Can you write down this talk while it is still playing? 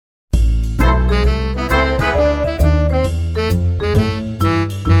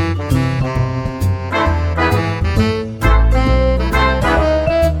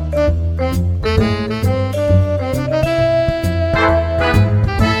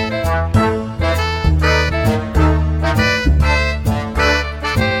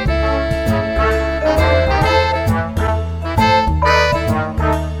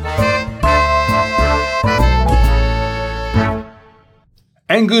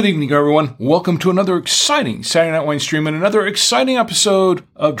Good evening, everyone. Welcome to another exciting Saturday Night Wine Stream and another exciting episode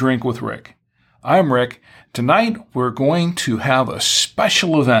of Drink with Rick. I'm Rick. Tonight, we're going to have a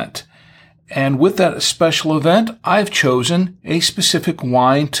special event. And with that special event, I've chosen a specific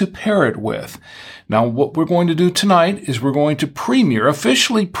wine to pair it with. Now, what we're going to do tonight is we're going to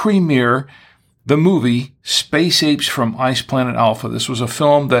officially premiere the movie Space Apes from Ice Planet Alpha. This was a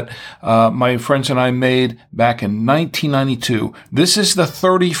film that my friends and I made back in 1992. This is the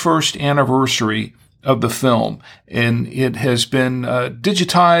 31st anniversary of the film, and it has been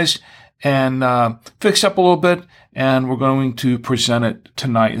digitized and fixed up a little bit, and we're going to present it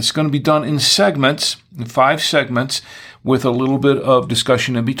tonight. It's going to be done in segments, in 5 segments, with a little bit of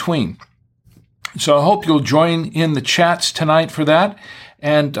discussion in between. So I hope you'll join in the chats tonight for that,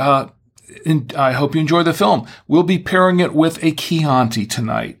 and I hope you enjoy the film. We'll be pairing it with a Chianti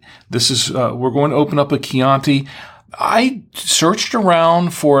tonight. This is, we're going to open up a Chianti. I searched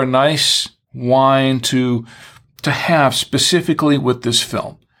around for a nice wine to have specifically with this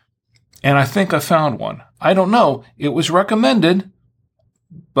film. And I think I found one. I don't know. It was recommended,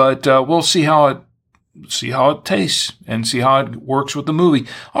 but we'll see how it tastes and see how it works with the movie.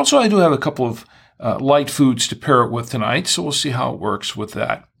 Also, I do have a couple of light foods to pair it with tonight, so we'll see how it works with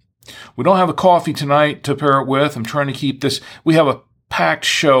that. We don't have a coffee tonight to pair it with. I'm trying to keep this. We have a packed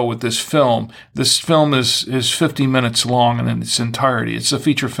show with this film. This film is 50 minutes long in its entirety. It's a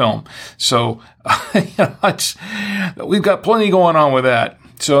feature film. So we've got plenty going on with that.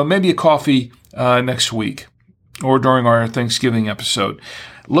 So maybe a coffee next week or during our Thanksgiving episode.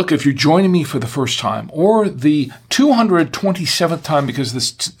 Look, if you're joining me for the first time or the 227th time, because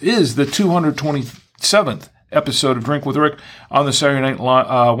this is the 227th episode of Drink with Rick on the Saturday Night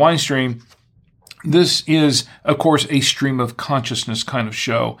Wine Stream. This is, of course, a stream of consciousness kind of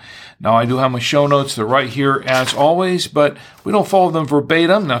show. Now, I do have my show notes. They're right here as always, but we don't follow them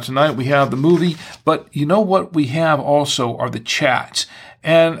verbatim. Now, tonight we have the movie, but you know what we have also are the chats.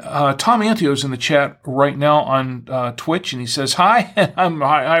 And Tom Antio's in the chat right now on Twitch, and he says, hi, and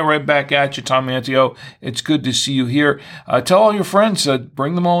hi right back at you, Tom Antio. It's good to see you here. Tell all your friends,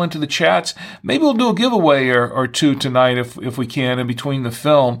 bring them all into the chats. Maybe we'll do a giveaway or two tonight if we can in between the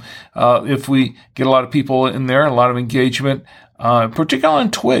film, if we get a lot of people in there, a lot of engagement, particularly on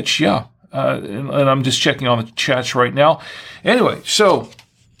Twitch, yeah. And I'm just checking on the chats right now. Anyway, so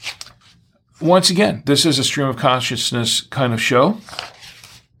once again, this is a stream of consciousness kind of show.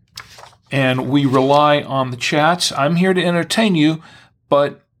 And we rely on the chats. I'm here to entertain you,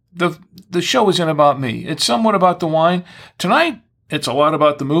 but the show isn't about me. It's somewhat about the wine. Tonight, it's a lot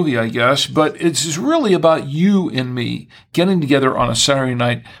about the movie, I guess, but it's really about you and me getting together on a Saturday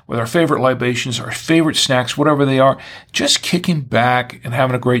night with our favorite libations, our favorite snacks, whatever they are, just kicking back and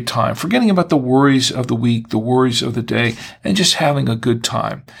having a great time, forgetting about the worries of the week, the worries of the day, and just having a good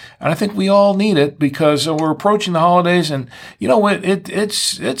time. And I think we all need it because we're approaching the holidays, and you know what?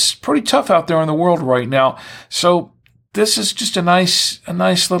 It's pretty tough out there in the world right now. So this is just a nice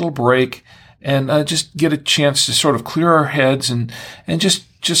little break. And just get a chance to sort of clear our heads and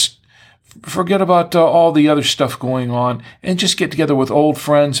just forget about all the other stuff going on and just get together with old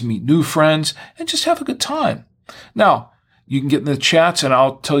friends, meet new friends, and just have a good time. Now, you can get in the chats, and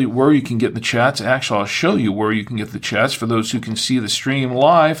I'll tell you where you can get in the chats. Actually, I'll show you where you can get the chats for those who can see the stream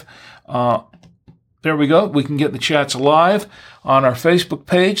live. There we go. We can get the chats live on our Facebook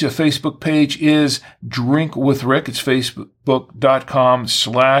page. The Facebook page is Drink with Rick. It's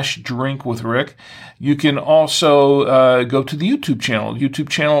facebook.com/Drink with Rick. You can also go to the YouTube channel. YouTube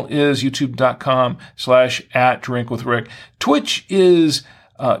channel is youtube.com/@Drink with Rick. Twitch is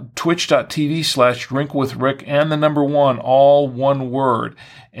twitch.tv/Drink with Rick and the number 1, all one word.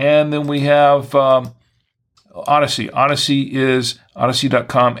 And then we have Odyssey. Odyssey is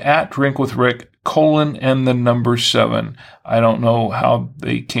odyssey.com/Drink with Rick. and the number 7. I don't know how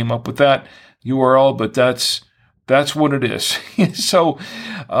they came up with that URL, but that's what it is. So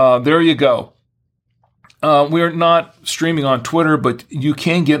there you go. We're not streaming on Twitter, but you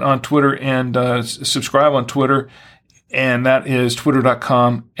can get on Twitter and subscribe on Twitter, and that is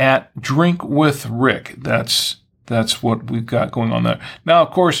twitter.com/drinkwithrick. That's what we've got going on there. Now,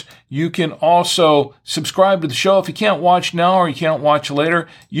 of course, you can also subscribe to the show. If you can't watch now or you can't watch later,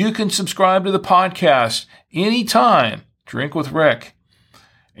 you can subscribe to the podcast anytime. Drink with Rick.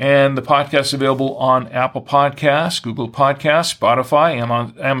 And the podcast is available on Apple Podcasts, Google Podcasts, Spotify,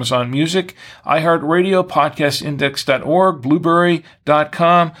 Amazon Music, iHeartRadio, podcastindex.org,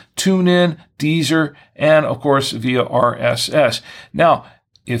 blueberry.com, TuneIn, Deezer, and, of course, via RSS. Now,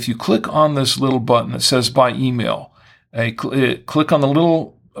 if you click on this little button that says by email, click on the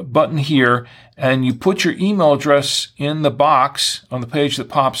little button here and you put your email address in the box on the page that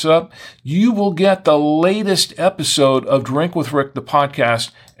pops up, you will get the latest episode of Drink with Rick, the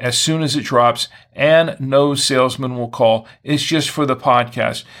podcast, as soon as it drops, and no salesman will call. It's just for the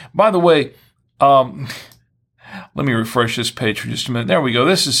podcast. By the way, let me refresh this page for just a minute. There we go.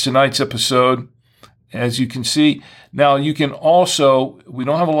 This is tonight's episode, as you can see. Now, you can also, we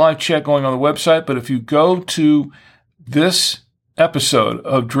don't have a live chat going on the website, but if you go to this episode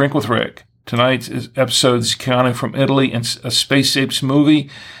of Drink with Rick, tonight's episode is Chianti from Italy and a Space Apes movie.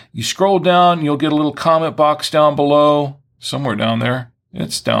 You scroll down, you'll get a little comment box down below, somewhere down there.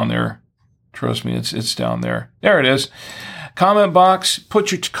 It's down there. Trust me, it's down there. There it is. Comment box.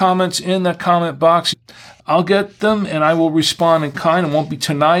 Put your comments in that comment box. I'll get them and I will respond in kind. It won't be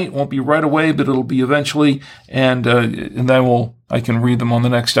tonight, it won't be right away, but it'll be eventually, and then I can read them on the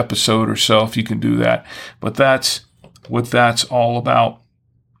next episode or so if you can do that. But that's what that's all about.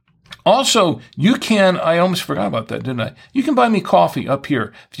 Also, you can, I almost forgot about that, didn't I? You can buy me coffee up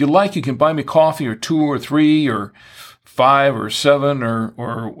here. If you like, you can buy me coffee, or 2 or 3 or 5 or 7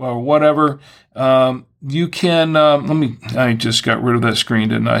 or whatever. You can, I just got rid of that screen,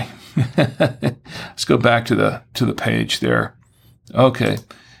 didn't I? Let's go back to the page there. Okay.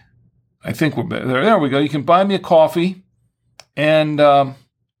 I think we're there. There we go. You can buy me a coffee and 2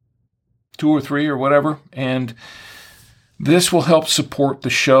 or 3 or whatever, and this will help support the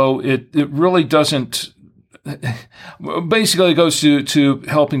show. It really doesn't. Basically, it goes to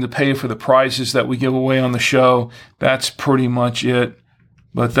helping to pay for the prizes that we give away on the show. That's pretty much it.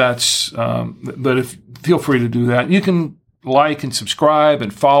 But feel free to do that. You can like and subscribe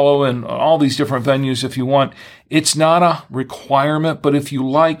and follow and all these different venues if you want. It's not a requirement, but if you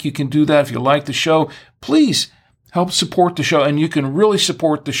like, you can do that. If you like the show, please help support the show. And you can really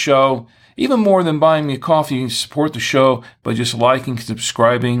support the show even more than buying me a coffee. You can support the show by just liking,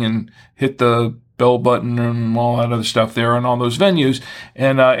 subscribing, and hit the bell button and all that other stuff there on all those venues.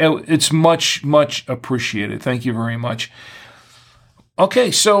 And it's much, much appreciated. Thank you very much.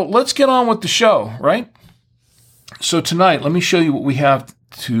 Okay, so let's get on with the show, right? So tonight, let me show you what we have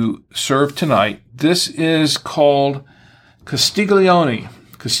to serve tonight. This is called Castiglione,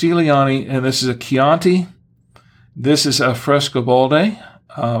 and this is a Chianti. This is a Frescobaldi,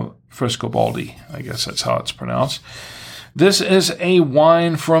 I guess that's how it's pronounced. This is a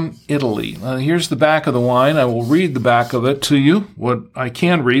wine from Italy. Here's the back of the wine. I will read the back of it to you, what I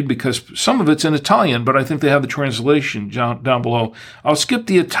can read, because some of it's in Italian, but I think they have the translation down below. I'll skip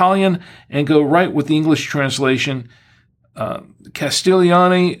the Italian and go right with the English translation.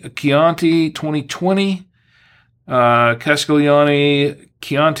 Castiglione Chianti 2020. Castiglione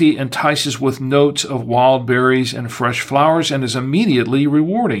Chianti entices with notes of wild berries and fresh flowers and is immediately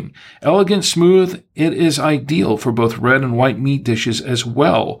rewarding. Elegant, smooth, it is ideal for both red and white meat dishes as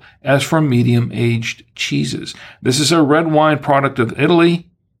well as for medium-aged cheeses. This is a red wine product of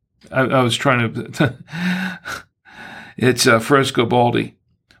Italy. I was trying to... It's Frescobaldi.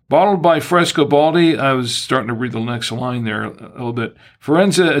 Bottled by Frescobaldi. I was starting to read the next line there a little bit.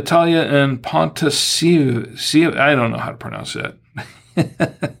 Firenze, Italia, and Pontecia. I don't know how to pronounce that. And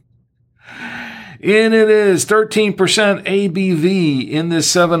it is 13% ABV in this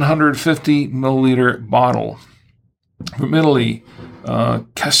 750 milliliter bottle. From Italy,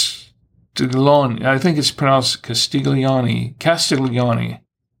 Castiglione. I think it's pronounced Castiglione. Castiglione.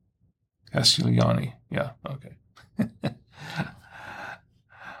 Yeah, okay.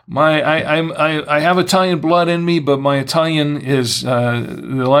 I have Italian blood in me, but my Italian is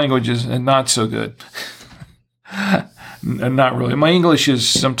the language is not so good. Not really. My English is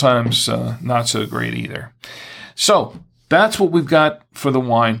sometimes not so great either. So that's what we've got for the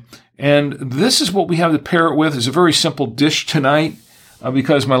wine, and this is what we have to pair it with. It's a very simple dish tonight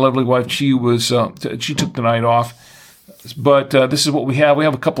because my lovely wife she took the night off. But this is what we have. We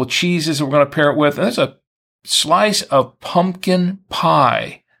have a couple of cheeses that we're going to pair it with. And there's a slice of pumpkin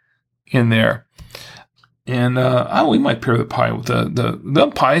pie in there. And we might pair the pie with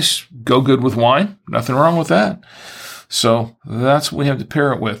the pies go good with wine. Nothing wrong with that. So that's what we have to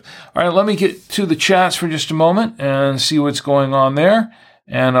pair it with. All right, let me get to the chats for just a moment and see what's going on there.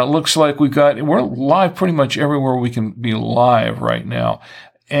 And it looks like we're live pretty much everywhere we can be live right now.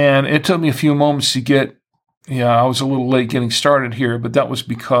 And it took me a few moments to get, I was a little late getting started here, but that was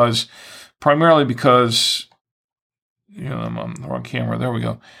primarily because, I'm on the wrong camera. There we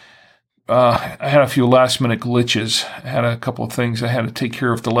go. I had a few last-minute glitches. I had a couple of things I had to take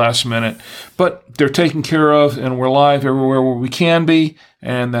care of at the last minute. But they're taken care of, and we're live everywhere where we can be,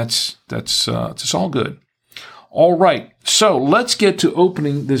 and that's all good. All right, so let's get to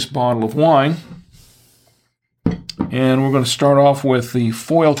opening this bottle of wine. And we're going to start off with the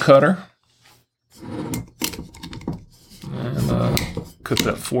foil cutter. And cut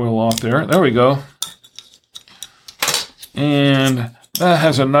that foil off there. There we go. And that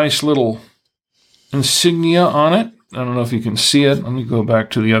has a nice little insignia on it. I don't know if you can see it. Let me go back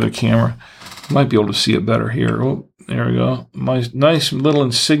to the other camera. Might be able to see it better here. Oh, there we go. Nice little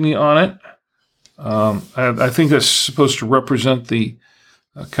insignia on it. I think that's supposed to represent the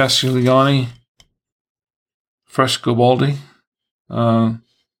Castiglione Frescobaldi, the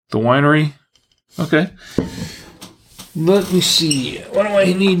winery. Okay. Let me see. What do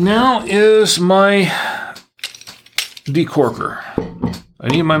I need now is my decorker. I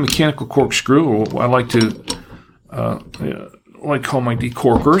need my mechanical corkscrew. I like to call my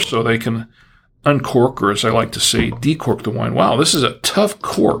decorkers so they can uncork, or as I like to say, decork the wine. Wow, this is a tough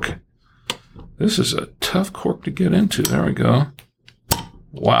cork. This is a tough cork to get into. There we go.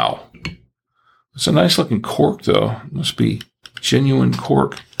 Wow. It's a nice looking cork, though. It must be genuine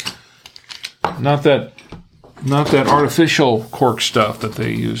cork. Not that artificial cork stuff that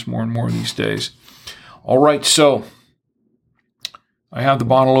they use more and more these days. All right, so I have the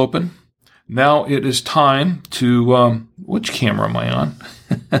bottle open. Now it is time to, which camera am I on?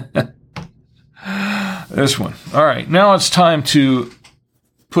 This one. All right, now it's time to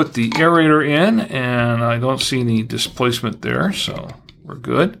put the aerator in, and I don't see any displacement there, so we're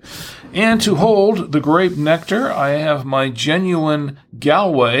good. And to hold the grape nectar, I have my genuine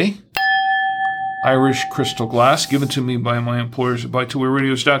Galway Irish crystal glass given to me by my employers at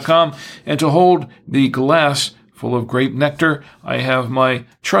BuyTwoWayRadios.com. And to hold the glass full of grape nectar, I have my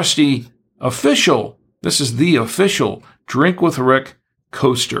trusty official, this is the official Drink with Rick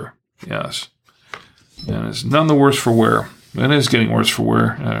coaster. Yes. And it's none the worse for wear. It is getting worse for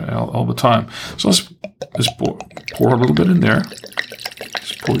wear all the time. So let's pour a little bit in there.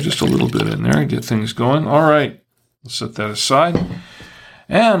 Let's pour just a little bit in there and get things going. All right. Let's set that aside.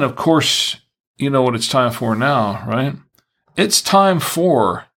 And, of course, you know what it's time for now, right? It's time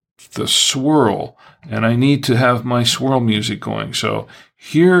for the swirl. And I need to have my swirl music going. So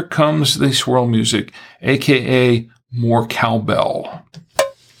here comes the swirl music, a.k.a. more cowbell.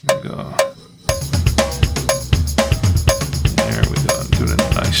 There we go. There we go. Doing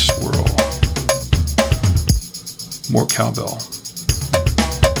a nice swirl. More cowbell.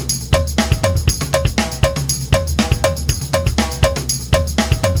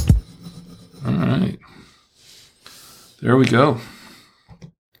 All right. There we go.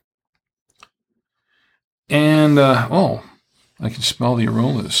 And, I can smell the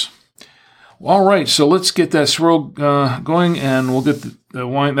aromas. All right, so let's get that swirl going, and we'll get the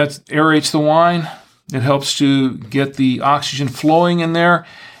wine. That aerates the wine. It helps to get the oxygen flowing in there.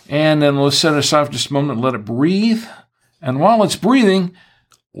 And then let's set it aside for just a moment and let it breathe. And while it's breathing,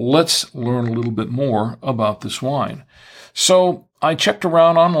 let's learn a little bit more about this wine. So I checked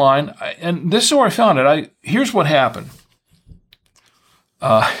around online, and this is where I found it. Here's what happened.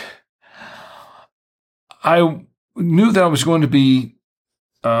 I knew that I was going to be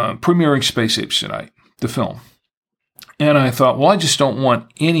premiering Space Apes tonight, the film. And I thought, well, I just don't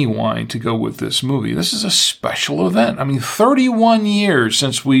want any wine to go with this movie. This is a special event. I mean, 31 years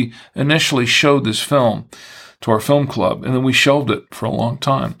since we initially showed this film to our film club, and then we shelved it for a long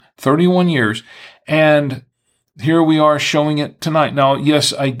time. 31 years. And here we are showing it tonight. Now,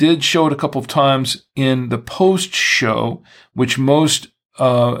 yes, I did show it a couple of times in the post-show, which most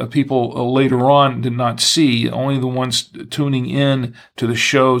people later on did not see. Only the ones tuning in to the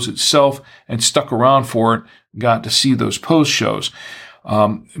shows itself and stuck around for it got to see those post shows.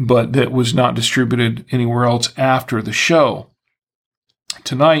 But that was not distributed anywhere else after the show.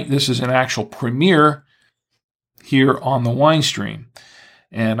 Tonight, this is an actual premiere here on the Wine Stream.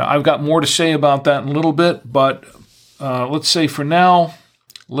 And I've got more to say about that in a little bit, but let's say for now,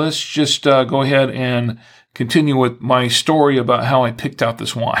 let's just go ahead and continue with my story about how I picked out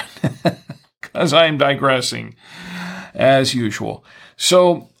this wine, because I'm digressing as usual.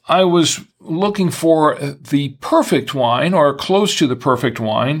 So I was looking for the perfect wine, or close to the perfect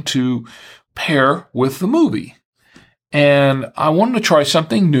wine, to pair with the movie. And I wanted to try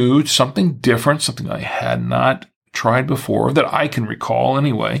something new, something different, something I had not tried before that I can recall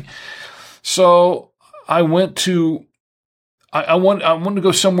anyway. So I went to I wanted to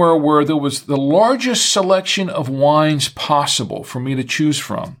go somewhere where there was the largest selection of wines possible for me to choose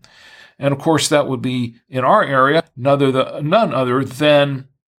from. And of course, that would be in our area, none other than,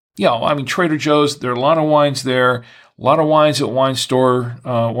 Trader Joe's. There are a lot of wines there, a lot of wines at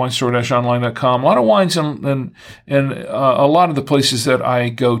winestore-online.com, a lot of wines in a lot of the places that I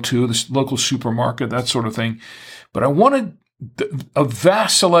go to, the local supermarket, that sort of thing. But I wanted a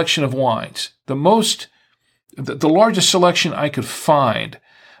vast selection of wines, the most the largest selection I could find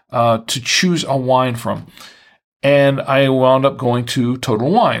to choose a wine from. And I wound up going to Total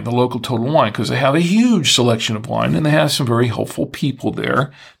Wine, the local Total Wine, because they have a huge selection of wine, and they have some very helpful people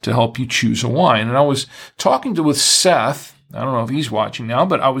there to help you choose a wine. And I was talking with Seth. I don't know if he's watching now,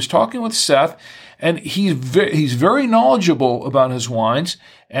 but I was talking with Seth, and he's very knowledgeable about his wines,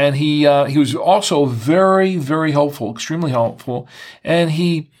 and he was also very, very helpful, extremely helpful, and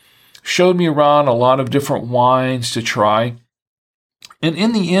he showed me around a lot of different wines to try. And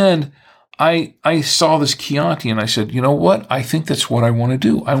in the end, I saw this Chianti, and I said, you know what? I think that's what I want to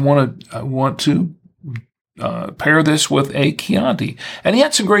do. I want to pair this with a Chianti. And he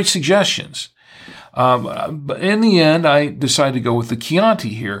had some great suggestions. But in the end, I decided to go with the Chianti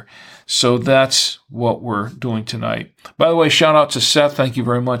here. So that's what we're doing tonight. By the way, shout out to Seth. Thank you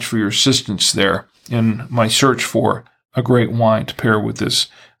very much for your assistance there in my search for a great wine to pair with this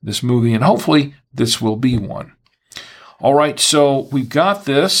movie. And hopefully this will be one. All right, so we've got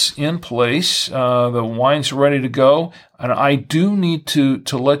this in place. The wine's ready to go. And I do need to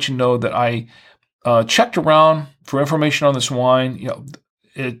let you know that I checked around for information on this wine. You know,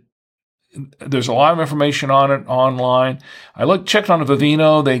 there's a lot of information on it online. I checked on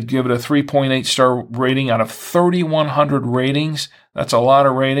Vivino. They give it a 3.8 star rating out of 3,100 ratings. That's a lot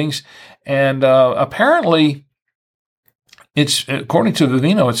of ratings. And apparently, it's according to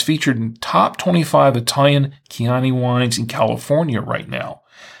Vivino, it's featured in top 25 Italian Chianti wines in California right now,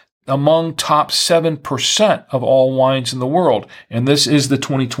 among top 7% of all wines in the world. And this is the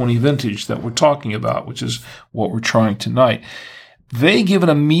 2020 vintage that we're talking about, which is what we're trying tonight. They give it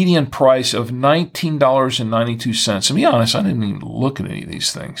a median price of $19.92. To be honest, I didn't even look at any of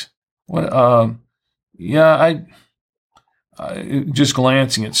these things. Just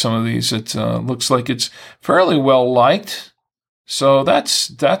glancing at some of these, it looks like it's fairly well liked. So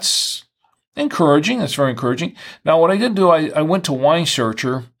that's encouraging. That's very encouraging. Now, what I did do, I went to Wine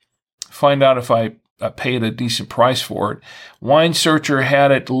Searcher, find out if I paid a decent price for it. Wine Searcher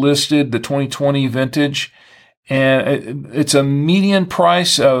had it listed, the 2020 vintage, and it's a median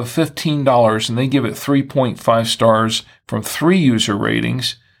price of $15, and they give it 3.5 stars from 3 user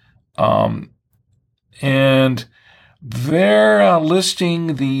ratings. And they're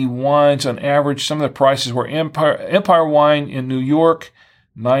listing the wines on average. Some of the prices were Empire Wine in New York,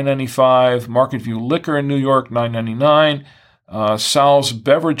 $9.95. Market View Liquor in New York, $9.99. Sal's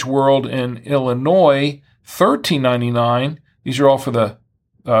Beverage World in Illinois, $13.99. These are all for the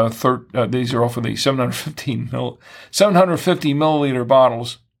 750 milliliter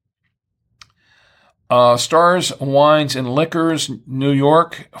bottles. Stars Wines and Liquors, New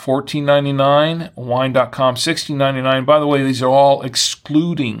York, $14.99. Wine.com, $16.99. By the way, these are all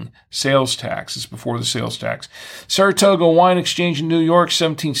excluding sales tax. It's before the sales tax. Saratoga Wine Exchange in New York,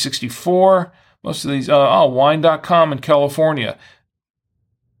 $17.64. Most of these, Wine.com in California,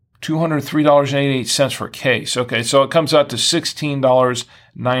 $203.88 for a case. Okay, so it comes out to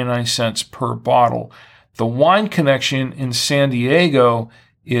 $16.99 per bottle. The Wine Connection in San Diego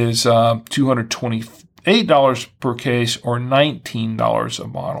is $228 per case, or $19 a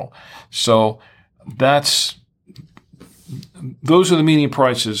bottle. So those are the median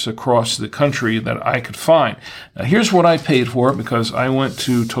prices across the country that I could find. Now, here's what I paid for it, because I went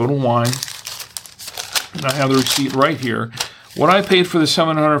to Total Wine, and I have the receipt right here. What I paid for the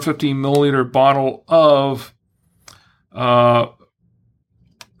 750 milliliter bottle of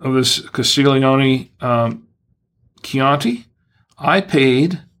this Castiglione Chianti, I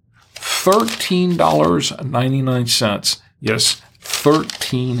paid $13.99. Yes,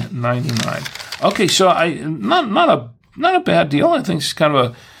 $13.99. Okay, so not a bad deal. I think it's kind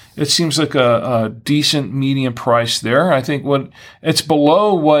of it seems like a decent median price there. I think it's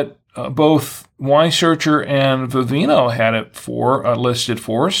below what both Wine Searcher and Vivino had it for listed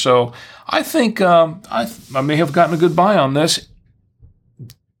for. So I think I may have gotten a good buy on this.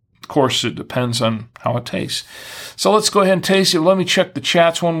 Of course, it depends on how it tastes. So let's go ahead and taste it. Let me check the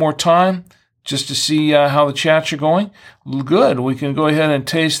chats one more time just to see how the chats are going. Good. We can go ahead and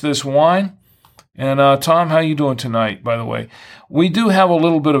taste this wine. And Tom, how you doing tonight, by the way? We do have a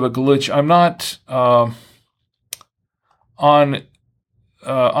little bit of a glitch. I'm not on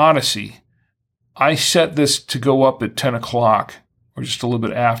Odyssey. I set this to go up at 10 o'clock or just a little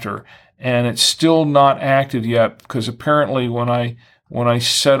bit after, and it's still not active yet because apparently when I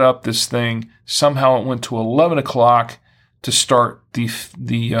set up this thing, somehow it went to 11 o'clock to start the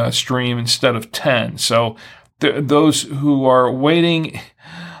stream instead of 10. So those who are waiting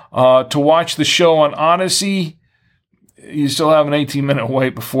to watch the show on Odyssey, you still have an 18-minute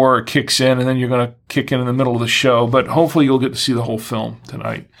wait before it kicks in, and then you're going to kick in the middle of the show. But hopefully you'll get to see the whole film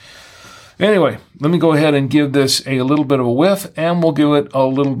tonight. Anyway, let me go ahead and give this a little bit of a whiff, and we'll give it a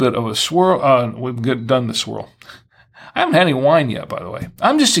little bit of a swirl. We've done the swirl. I haven't had any wine yet, by the way.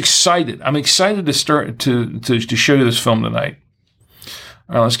 I'm just excited. I'm excited to start to show you this film tonight.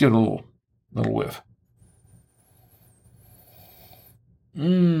 All right, let's give it a little whiff.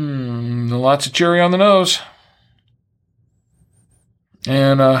 Lots of cherry on the nose.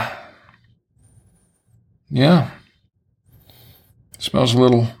 And, yeah. I smell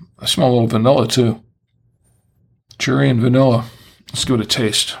a little vanilla, too. Cherry and vanilla. Let's give it a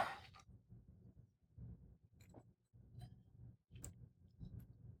taste.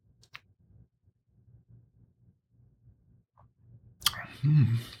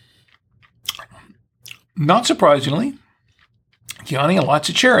 Not surprisingly, Chianti and lots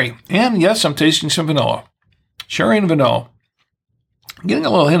of cherry. And yes, I'm tasting some vanilla. Cherry and vanilla. I'm getting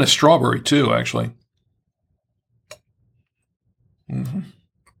a little hint of strawberry, too, actually.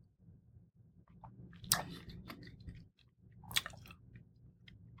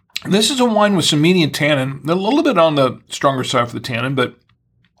 This is a wine with some medium tannin, a little bit on the stronger side for the tannin, but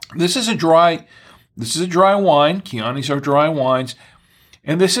this is a dry wine. Chiantis are dry wines,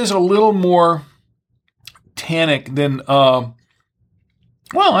 and this is a little more tannic than. Well,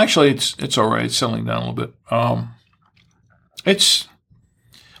 actually, it's all right. It's settling down a little bit. This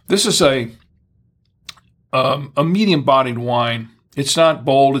is a medium-bodied wine. It's not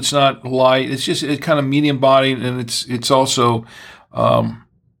bold. It's not light. It's kind of medium-bodied, and it's also,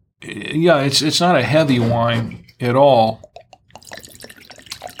 it's not a heavy wine at all.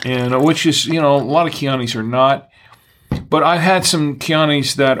 And which is, a lot of Chiantis are not. But I've had some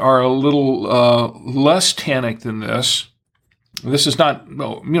Chiantis that are a little less tannic than this. This is not,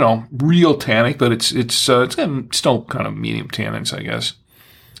 real tannic, but it's still kind of medium tannins, I guess.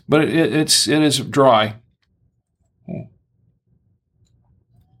 But it is dry.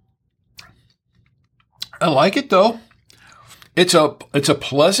 I like it though. It's a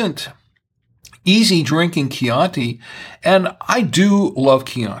pleasant, easy drinking Chianti, and I do love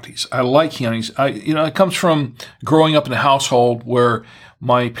Chiantis. I like Chiantis. It comes from growing up in a household where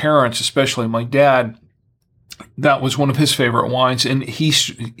my parents, especially my dad, that was one of his favorite wines, and he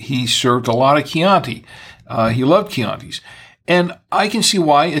served a lot of Chianti. He loved Chiantis, and I can see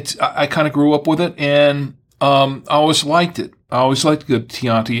why. I kind of grew up with it, and I always liked it. I always liked good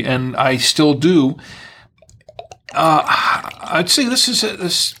Chianti, and I still do. I'd say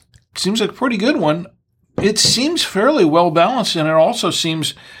this seems like a pretty good one. It seems fairly well balanced, and it also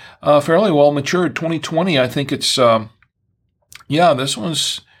seems fairly well matured. 2020, I think it's this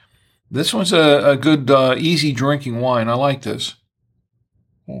one's a good easy drinking wine. I like this.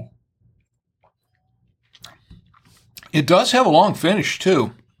 It does have a long finish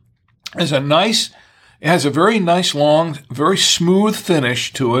too. It has a very nice long, very smooth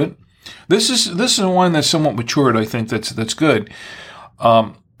finish to it. This is a wine that's somewhat matured. I think that's good.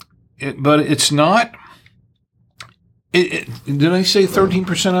 But it's not. Did I say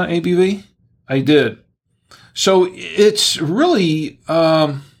 13% on ABV? I did. So it's really,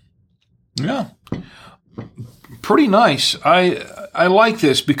 pretty nice. I like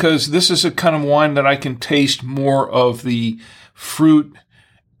this because this is a kind of wine that I can taste more of the fruit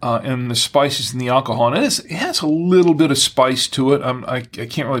and the spices and the alcohol. And it has a little bit of spice to it. I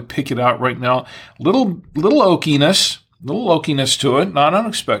can't really pick it out right now. Little oakiness to it, not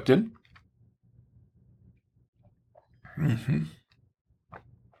unexpected.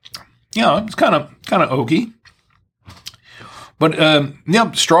 Yeah, it's kind of oaky.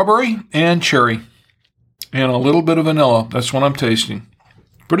 But strawberry and cherry and a little bit of vanilla. That's what I'm tasting.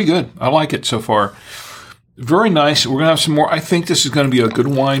 Pretty good. I like it so far. Very nice. We're going to have some more. I think this is going to be a good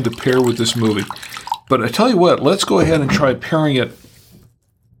wine to pair with this movie. But I tell you what, let's go ahead and try pairing it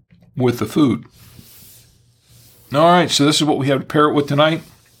with the food. All right, so this is what we have to pair it with tonight.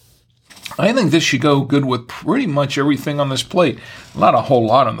 I think this should go good with pretty much everything on this plate. Not a whole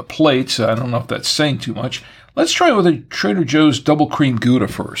lot on the plates. I don't know if that's saying too much. Let's try it with a Trader Joe's double cream Gouda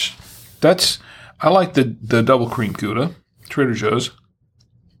first. I like the double cream Gouda, Trader Joe's.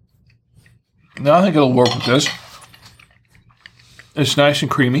 Now I think it'll work with this. It's nice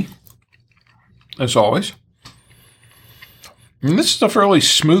and creamy, as always. And this is a fairly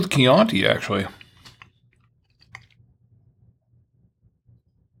smooth Chianti, actually.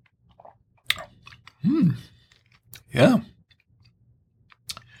 Yeah.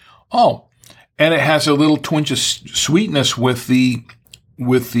 Oh, and it has a little twinge of sweetness with the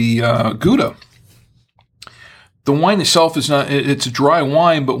Gouda. The wine itself is not, it's a dry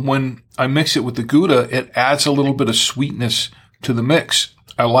wine, but when I mix it with the Gouda, it adds a little bit of sweetness to the mix.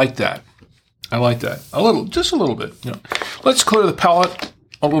 I like that. Just a little bit. Let's clear the palate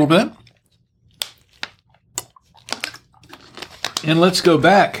a little bit. And let's go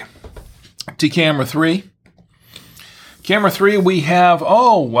back to camera 3. Camera 3, we have,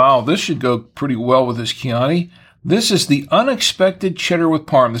 oh, wow, this should go pretty well with this Chianti. This is the unexpected cheddar with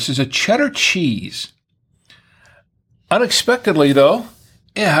parm. This is a cheddar cheese. Unexpectedly, though,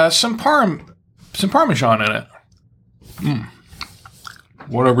 it has some Parmesan in it.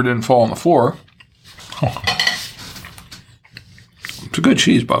 Whatever didn't fall on the floor. Oh. It's a good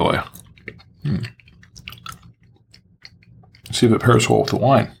cheese, by the way. Let's see if it pairs well with the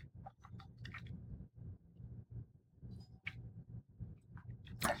wine.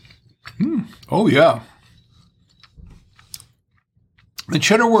 Oh, yeah. The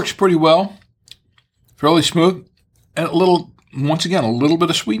cheddar works pretty well. Fairly smooth. And once again, a little bit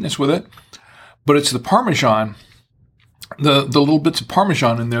of sweetness with it. But it's the Parmesan, the little bits of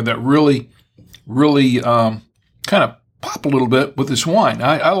Parmesan in there that really kind of pop a little bit with this wine.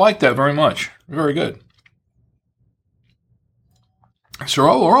 I like that very much. Very good. So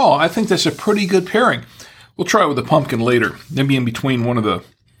overall, I think that's a pretty good pairing. We'll try it with the pumpkin later, maybe in between one of the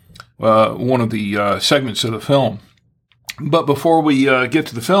segments of the film. But before we get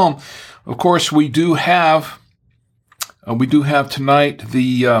to the film, of course, we do have tonight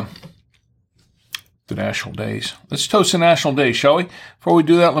the national days. Let's toast the national days, shall we? Before we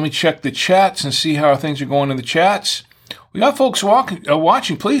do that, let me check the chats and see how things are going in the chats. We got folks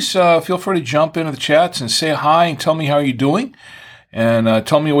watching. Please feel free to jump into the chats and say hi and tell me how you're doing. And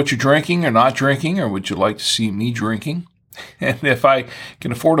tell me what you're drinking or not drinking, or would you like to see me drinking? And if I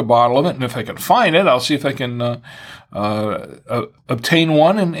can afford a bottle of it, and if I can find it, I'll see if I can obtain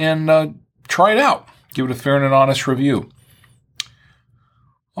one and try it out. Give it a fair and honest review.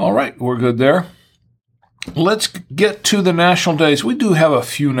 All right, we're good there. Let's get to the national days. We do have a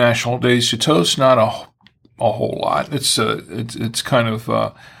few national days to toast, not a whole lot. It's kind of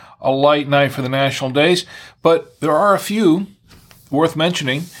a light night for the national days, but there are a few worth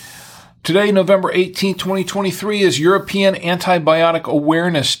mentioning. Today, November 18th, 2023, is European Antibiotic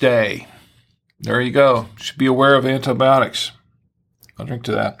Awareness Day. There you go. You should be aware of antibiotics. I'll drink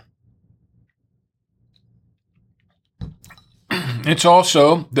to that. It's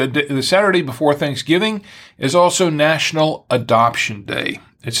also, the Saturday before Thanksgiving is also National Adoption Day.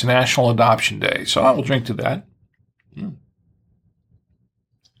 It's National Adoption Day, so I will drink to that.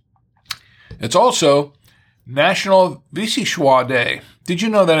 It's also National Vichyssoise Day. Did you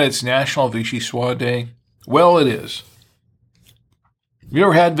know that it's National Vichyssoise Day? Well, it is. Have you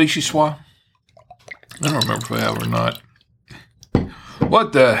ever had Vichyssoise? I don't remember if I have or not.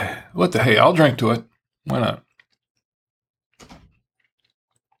 What the hey? I'll drink to it. Why not?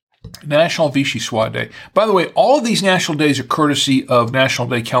 National Vichyssoise Day. By the way, all of these national days are courtesy of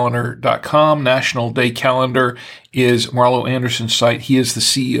nationaldaycalendar.com. National Day Calendar is Marlo Anderson's site. He is the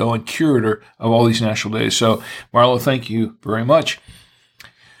CEO and curator of all these national days. So, Marlo, thank you very much.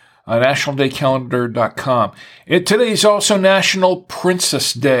 nationaldaycalendar.com. Today is also National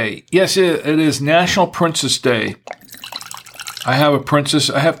Princess Day. Yes, it is National Princess Day. I have a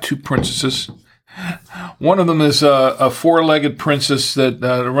princess. I have two princesses. One of them is a four-legged princess that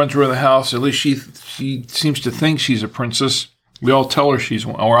runs around the house. At least she seems to think she's a princess. We all tell her she's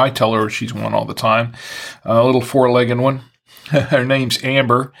one, or I tell her she's one all the time. A little four-legged one. Her name's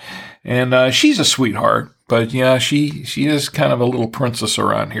Amber, and she's a sweetheart. But yeah, she is kind of a little princess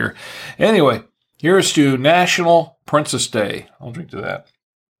around here. Anyway, here's to National Princess Day. I'll drink to that.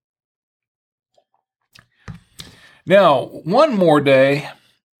 Now, one more day.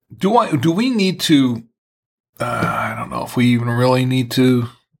 Do we need to? I don't know if we even really need to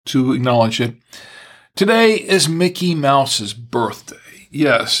acknowledge it. Today is Mickey Mouse's birthday.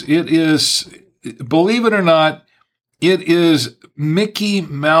 Yes, it is. Believe it or not, it is Mickey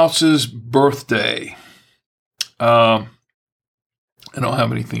Mouse's birthday. I don't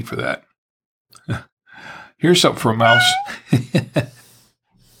have anything for that. Here's something for a mouse.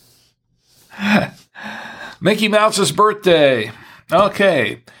 Mickey Mouse's birthday.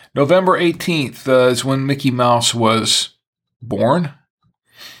 Okay. November 18th is when Mickey Mouse was born.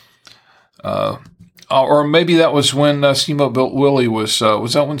 Or maybe that was when Steamboat Willie was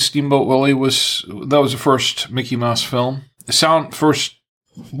that when Steamboat Willie was, that was the first Mickey Mouse film? First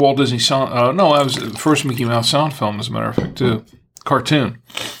Walt Disney sound, no, that was the first Mickey Mouse sound film, as a matter of fact, too.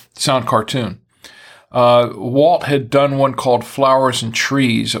 Sound cartoon. Walt had done one called Flowers and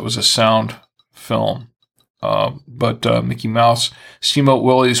Trees. It was a sound film. But Mickey Mouse, Steamboat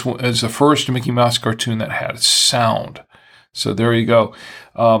Willie is the first Mickey Mouse cartoon that had sound. So there you go.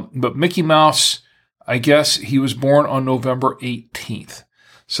 But Mickey Mouse, I guess he was born on November 18th.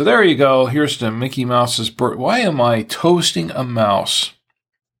 So there you go. Here's to Mickey Mouse's birth. Why am I toasting a mouse?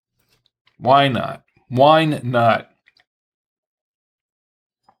 Why not? Why not?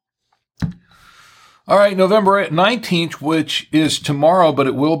 All right, November 19th, which is tomorrow, but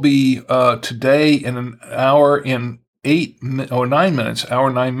it will be today in an hour and 9 minutes,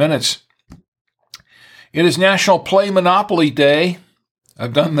 hour 9 minutes. It is National Play Monopoly Day.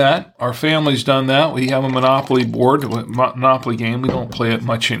 I've done that. Our family's done that. We have a Monopoly board, Monopoly game. We don't play it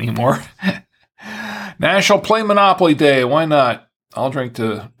much anymore. National Play Monopoly Day. Why not? I'll drink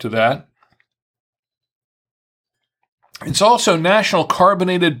to that. It's also National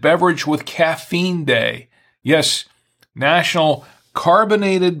Carbonated Beverage with Caffeine Day. Yes, National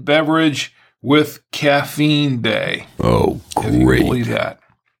Carbonated Beverage with Caffeine Day. Oh, great. If you can believe that.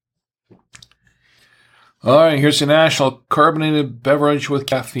 All right, here's the National Carbonated Beverage with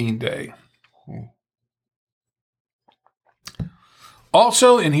Caffeine Day.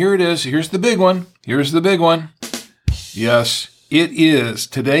 Also, and here it is. Here's the big one. Here's the big one. Yes, it is.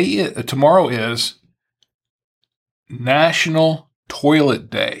 Tomorrow is National Toilet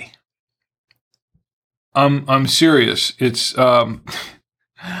Day. I'm serious. It's I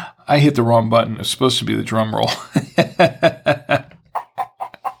hit the wrong button. It's supposed to be the drum roll.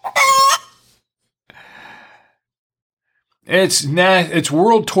 It's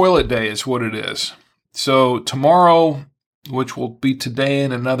World Toilet Day is what it is. So tomorrow, which will be today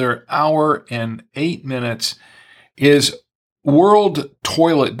in another hour and 8 minutes, is World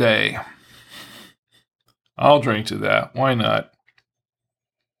Toilet Day. I'll drink to that. Why not?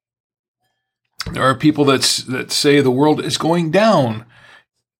 There are people that say the world is going down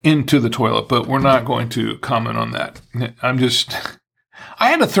into the toilet, but we're not going to comment on that. I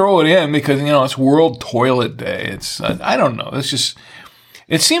had to throw it in because, it's World Toilet Day. It's, I don't know. It's just,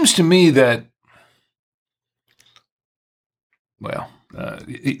 it seems to me that,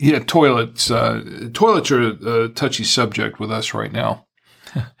 toilets are a touchy subject with us right now.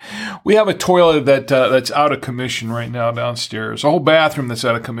 We have a toilet that's out of commission right now downstairs. A whole bathroom that's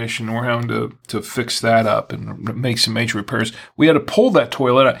out of commission. We're having to fix that up and make some major repairs. We had to pull that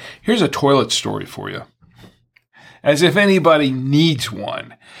toilet out. Here's a toilet story for you. As if anybody needs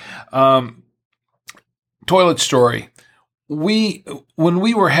one. Toilet story. When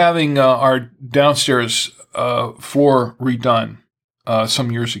we were having our downstairs floor redone some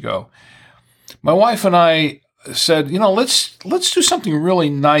years ago, my wife and I said, let's do something really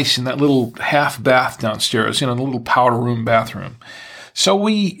nice in that little half bath downstairs, the little powder room bathroom. So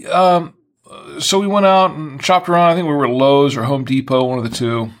we went out and shopped around. I think we were at Lowe's or Home Depot, one of the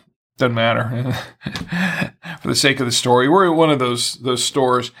two. Doesn't matter. For the sake of the story, we're at one of those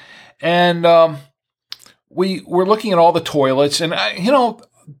stores, and we were looking at all the toilets, and a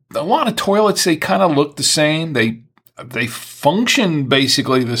lot of toilets, they kind of look the same. They function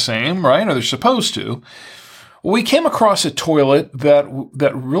basically the same, right? Or they're supposed to. We came across a toilet that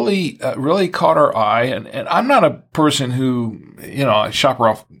really caught our eye, and I'm not a person who,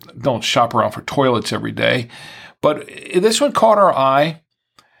 don't shop around for toilets every day, but this one caught our eye.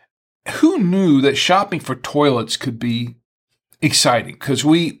 Who knew that shopping for toilets could be exciting? Because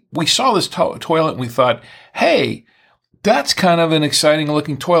we saw this toilet and we thought, hey, that's kind of an exciting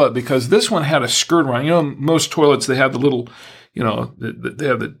looking toilet, because this one had a skirt around. Most toilets, they have the little, they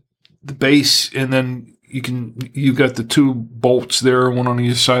have the base, and then you've got the two bolts there, one on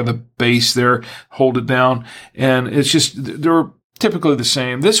either side of the base there, hold it down. And it's just, they're typically the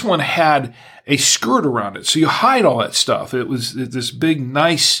same. This one had a skirt around it. So you hide all that stuff. It was this big,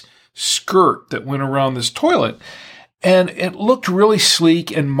 nice skirt that went around this toilet. And it looked really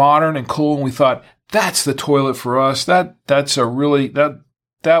sleek and modern and cool. And we thought, that's the toilet for us. That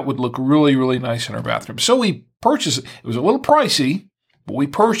would look really, really nice in our bathroom. So we purchased it. It was a little pricey, but we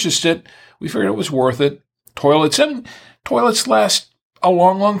purchased it. We figured it was worth it. Toilets last a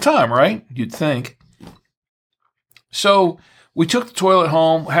long, long time, right? You'd think. So we took the toilet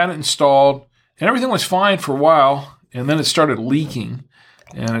home, had it installed, and everything was fine for a while. And then it started leaking,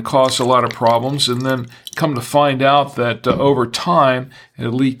 and it caused a lot of problems. And then come to find out that over time, it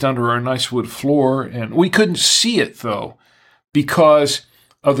leaked under our nice wood floor. And we couldn't see it, though, because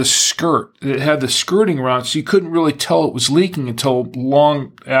of the skirt. It had the skirting around, so you couldn't really tell it was leaking until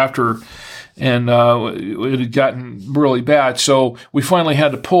long after, and it had gotten really bad. So we finally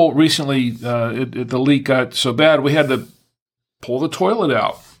had to pull. Recently, the leak got so bad, we had to pull the toilet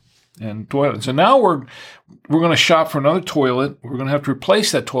out. So now we're going to shop for another toilet. We're going to have to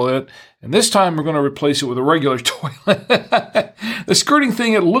replace that toilet, and this time we're going to replace it with a regular toilet. The skirting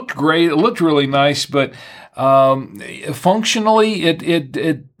thing, it looked great. It looked really nice, but functionally,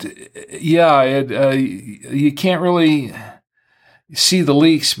 you can't really see the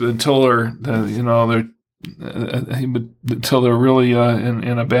leaks until they're really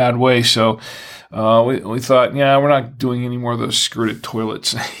in a bad way. So we thought, we're not doing any more of those skirted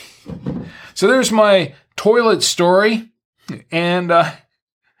toilets. So there's my toilet story. And, that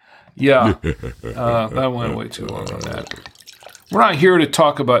went way too long on that. We're not here to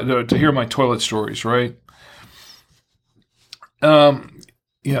talk about, to hear my toilet stories, right? Here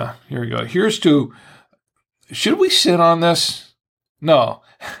we go. Should we sit on this? No.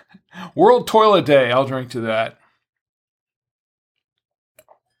 World Toilet Day. I'll drink to that.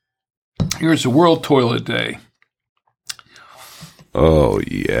 Here's the World Toilet Day. Oh,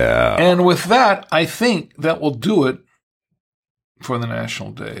 yeah. And with that, I think that will do it for the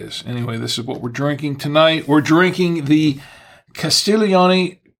national days. Anyway, this is what we're drinking tonight. We're drinking the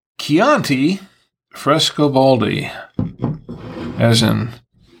Castiglione Chianti Fresco Baldi, as in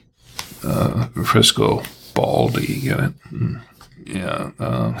Fresco Baldi. Get it? Yeah.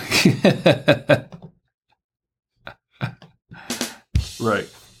 Right.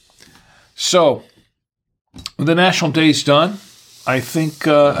 So the national day's done. I think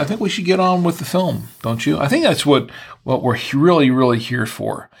we should get on with the film, don't you? I think that's what we're really, really here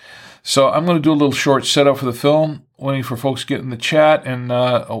for. So I'm going to do a little short setup for the film, waiting for folks to get in the chat and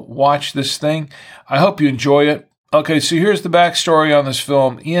watch this thing. I hope you enjoy it. Okay, so here's the backstory on this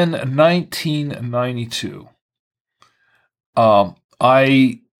film. In 1992,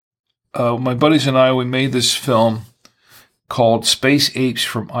 my buddies and I, we made this film called Space Apes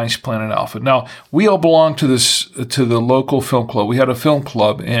from Ice Planet Alpha. Now, we all belong to the local film club. We had a film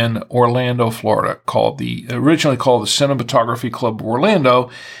club in Orlando, Florida, originally called the Cinematography Club of Orlando,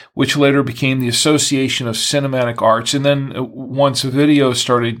 which later became the Association of Cinematic Arts. And then once video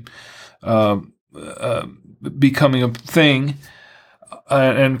started becoming a thing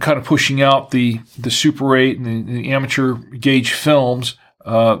and kind of pushing out the Super 8 and the amateur gauge films,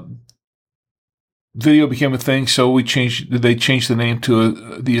 video became a thing, so they changed the name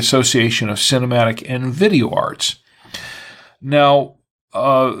to the Association of Cinematic and Video Arts. Now,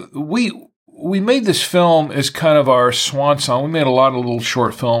 we made this film as kind of our swan song. We made a lot of little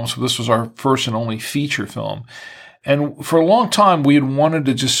short films, so this was our first and only feature film. And for a long time, we had wanted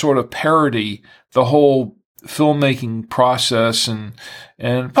to just sort of parody the whole filmmaking process and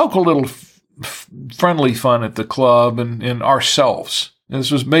poke a little friendly fun at the club and ourselves. And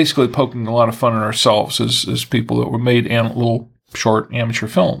this was basically poking a lot of fun at ourselves as people that were made little short amateur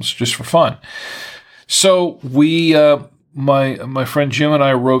films just for fun. So we, my friend Jim and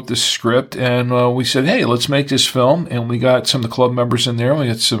I wrote this script, and we said, hey, let's make this film. And we got some of the club members in there. We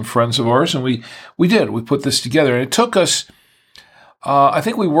got some friends of ours, and we put this together. And it took us, I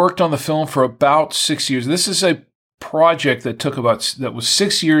think we worked on the film for about 6 years. This is a project that was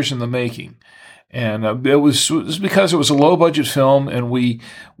 6 years in the making. And it was because it was a low-budget film, and we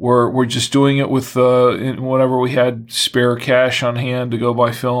were just doing it with whatever we had spare cash on hand to go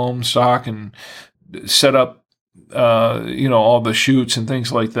buy film stock and set up, all the shoots and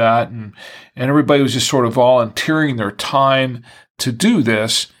things like that. And everybody was just sort of volunteering their time to do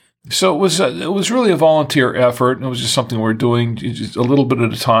this. So it was really a volunteer effort, and it was just something we were doing just a little bit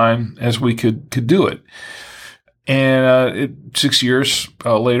at a time as we could do it. And 6 years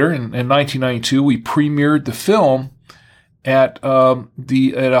later, in 1992, we premiered the film at a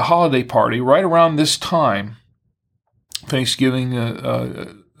holiday party right around this time, Thanksgiving,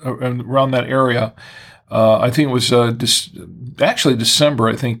 around that area. I think it was actually December.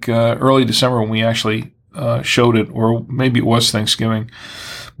 I think early December when we actually showed it, or maybe it was Thanksgiving.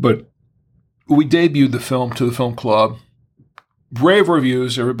 But we debuted the film to the film club. Rave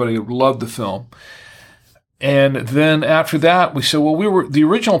reviews. Everybody loved the film. And then after that, we said, well, the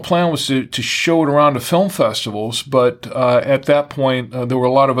original plan was to show it around to film festivals, but at that point, there were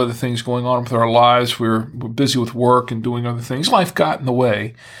a lot of other things going on with our lives. We were busy with work and doing other things. Life got in the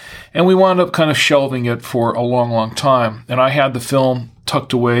way, and we wound up kind of shelving it for a long, long time. And I had the film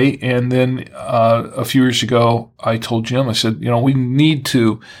tucked away, and then a few years ago, I told Jim, I said, we need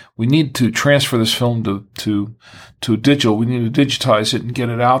to transfer this film to digital. We need to digitize it and get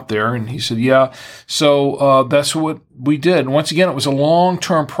it out there. And he said, yeah. So that's what we did. And once again, it was a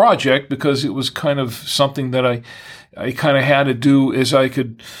long-term project because it was kind of something that I kind of had to do as I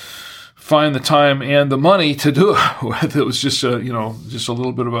could find the time and the money to do it with. It was just a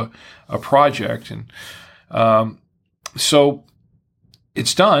little bit of a project. And so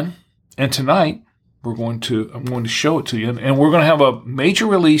it's done. And tonight I'm going to show it to you. And we're going to have a major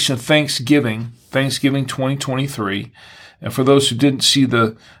release in Thanksgiving 2023. And for those who didn't see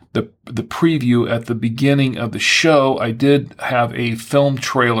the preview at the beginning of the show, I did have a film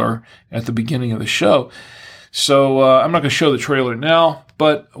trailer at the beginning of the show. So I'm not going to show the trailer now,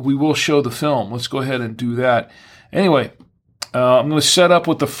 but we will show the film. Let's go ahead and do that. Anyway, I'm going to set up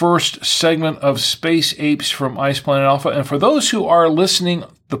with the first segment of Space Apes from Ice Planet Alpha. And for those who are listening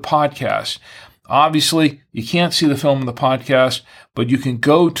the podcast, obviously you can't see the film in the podcast, but you can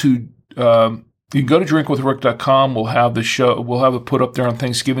go to drinkwithrick.com. We'll have the show. We'll have it put up there on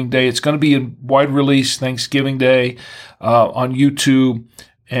Thanksgiving Day. It's going to be in wide release Thanksgiving Day on YouTube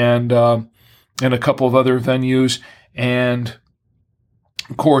and a couple of other venues. And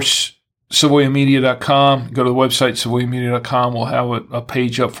of course, SavoyaMedia.com. Go to the website, SavoyaMedia.com. We'll have a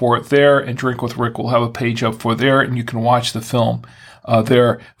page up for it there, and Drink with Rick will have a page up for there, and you can watch the film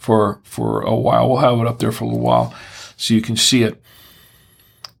there for a while. We'll have it up there for a little while so you can see it.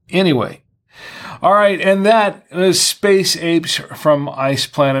 Anyway, all right, and that is Space Apes from Ice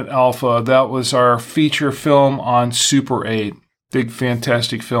Planet Alpha. That was our feature film on Super 8. Big,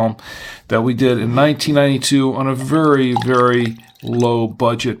 fantastic film that we did in 1992 on a very, very low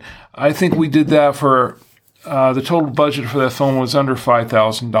budget. I think we did that for the total budget for that film was under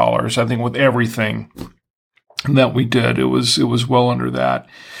 $5,000. I think with everything that we did, it was well under that.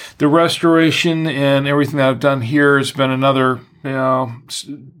 The restoration and everything that I've done here has been another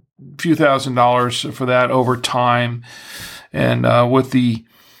few $1,000s for that over time, and with the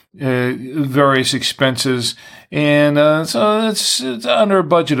various expenses, and so it's under a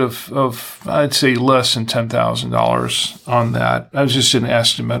budget of I'd say less than $10,000 on that. That was just an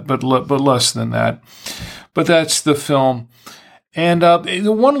estimate, but less than that. But that's the film. And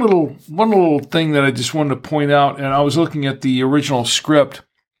one little thing that I just wanted to point out, and I was looking at the original script,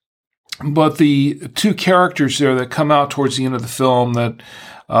 but the two characters there that come out towards the end of the film, that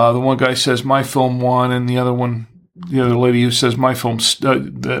the one guy says my film won, and the other lady who says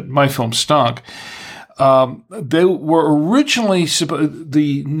that my film stunk. They were originally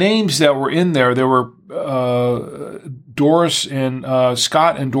the names that were in there. There were Doris and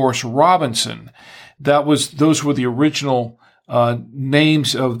Scott and Doris Robinson. Those were the original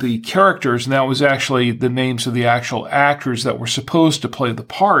names of the characters, and that was actually the names of the actual actors that were supposed to play the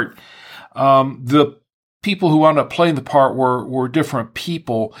part. The people who wound up playing the part were different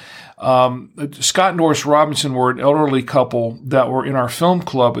people. Scott and Doris Robinson were an elderly couple that were in our film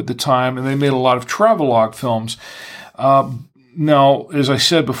club at the time, and they made a lot of travelogue films. Now, as I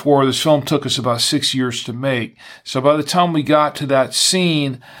said before, this film took us about 6 years to make. So by the time we got to that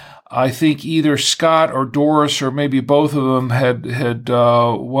scene, I think either Scott or Doris or maybe both of them had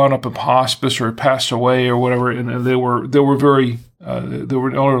wound up in hospice or passed away or whatever, and they were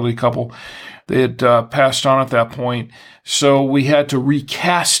an elderly couple. They had passed on at that point, so we had to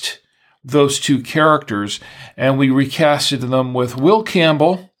recast those two characters, and we recasted them with Will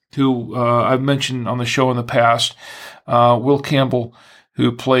Campbell, who I've mentioned on the show in the past. Will Campbell,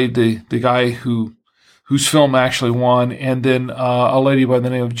 who played the guy whose film actually won, and then a lady by the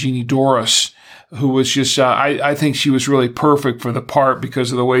name of Jeannie Doris, who was just, I think she was really perfect for the part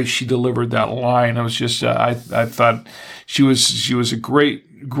because of the way she delivered that line. It was just, I thought she was a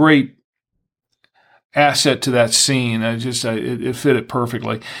great asset to that scene. It fit it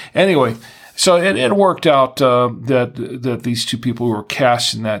perfectly. Anyway, so it worked out that these two people who were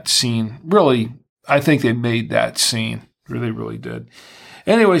cast in that scene really, I think they made that scene. They really did.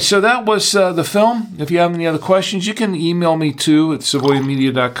 Anyway, so that was the film. If you have any other questions, you can email me too at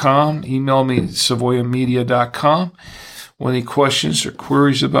SavoyaMedia.com. Email me at SavoyaMedia.com with any questions or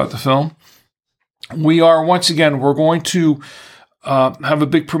queries about the film. We're going to have a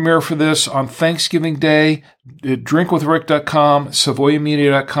big premiere for this on Thanksgiving Day at drinkwithrick.com,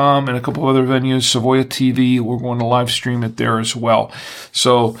 SavoyaMedia.com, and a couple of other venues, Savoya TV. We're going to live stream it there as well.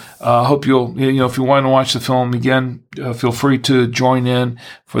 So I hope if you want to watch the film again, feel free to join in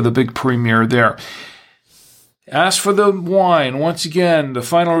for the big premiere there. As for the wine, once again, the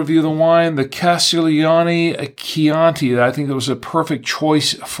final review of the wine, the Castiglione Chianti. I think that was a perfect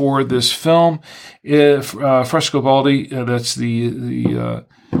choice for this film. Frescobaldi, that's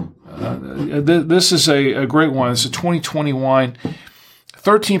this is a great wine. It's a 2020 wine,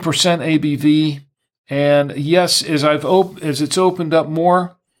 13% ABV, and yes, as it's opened up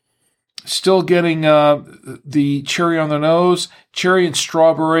more, still getting the cherry on the nose, cherry and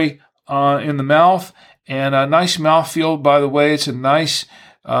strawberry in the mouth. And a nice mouthfeel, by the way. It's a nice,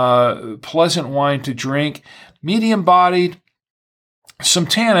 pleasant wine to drink. Medium-bodied, some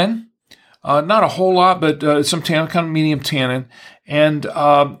tannin. Not a whole lot, but some tannin, kind of medium tannin. And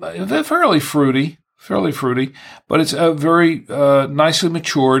fairly fruity. But it's very nicely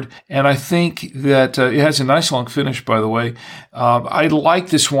matured. And I think that it has a nice long finish, by the way. I like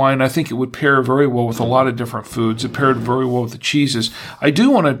this wine. I think it would pair very well with a lot of different foods. It paired very well with the cheeses. I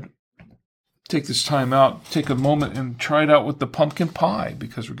do want to take this time out, take a moment and try it out with the pumpkin pie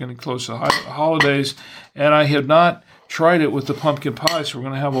because we're getting close to the holidays, and I have not tried it with the pumpkin pie, so we're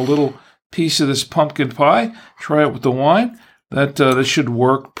going to have a little piece of this pumpkin pie. Try it with the wine. That should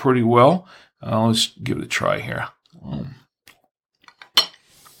work pretty well. Let's give it a try here.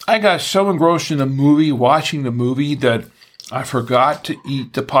 I got so engrossed in the movie, watching the movie, that I forgot to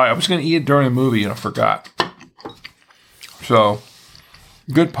eat the pie. I was going to eat it during the movie, and I forgot. So,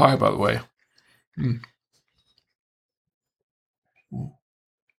 good pie, by the way.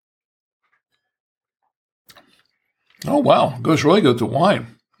 Oh, wow. It goes really good to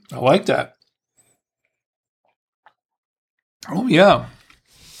wine. I like that. Oh, yeah.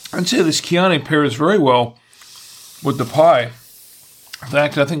 I'd say this Chianti pairs very well with the pie. In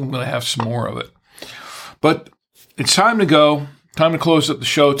fact, I think I'm going to have some more of it. But it's time to go. Time to close up the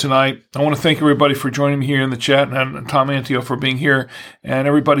show tonight. I want to thank everybody for joining me here in the chat, and Tom Antio for being here, and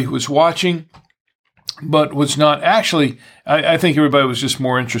everybody who was watching but was not. Actually, I think everybody was just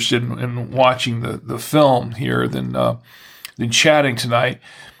more interested in watching the film here than chatting tonight.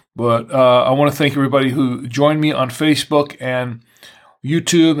 But I want to thank everybody who joined me on Facebook and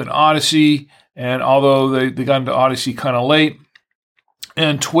YouTube and Odyssey, and although they got into Odyssey kind of late,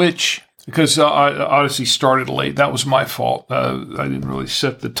 and Twitch, because Odyssey started late. That was my fault. I didn't really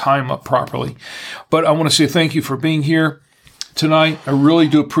set the time up properly. But I want to say thank you for being here tonight. I really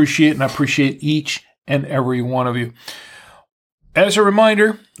do appreciate it, and I appreciate each and every one of you. As a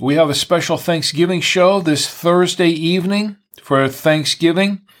reminder, we have a special Thanksgiving show this Thursday evening for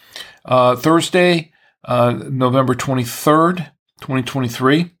Thanksgiving. Thursday, November 23rd,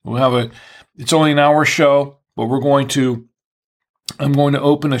 2023. It's only an hour show, but I'm going to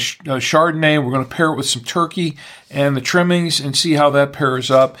open a Chardonnay. We're going to pair it with some turkey and the trimmings and see how that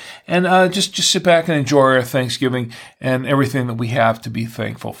pairs up. And just sit back and enjoy our Thanksgiving and everything that we have to be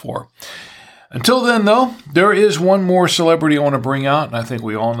thankful for. Until then, though, there is one more celebrity I want to bring out, and I think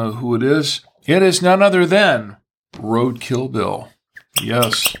we all know who it is. It is none other than Roadkill Bill.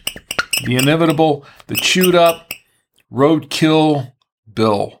 Yes, the inevitable, the chewed up Roadkill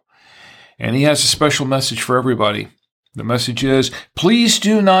Bill. And he has a special message for everybody. The message is, please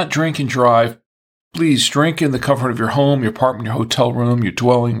do not drink and drive. Please drink in the comfort of your home, your apartment, your hotel room, your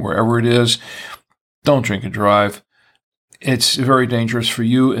dwelling, wherever it is. Don't drink and drive. It's very dangerous for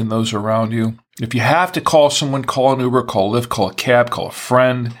you and those around you. If you have to call someone, call an Uber, call a Lyft, call a cab, call a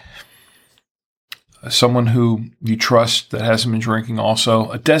friend, someone who you trust that hasn't been drinking also,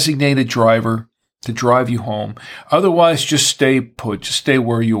 a designated driver to drive you home. Otherwise, just stay put. Just stay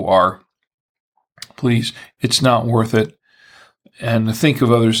where you are. Please, it's not worth it. And think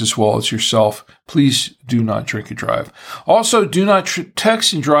of others as well as yourself. Please do not drink and drive. Also, do not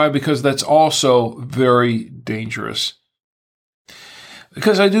text and drive, because that's also very dangerous.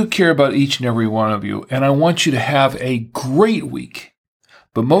 Because I do care about each and every one of you, and I want you to have a great week.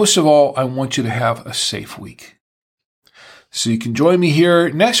 But most of all, I want you to have a safe week. So you can join me here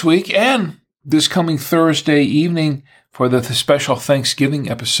next week and this coming Thursday evening for the special Thanksgiving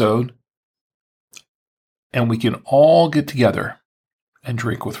episode. And we can all get together and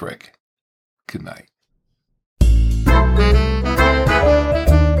drink with Rick. Good night.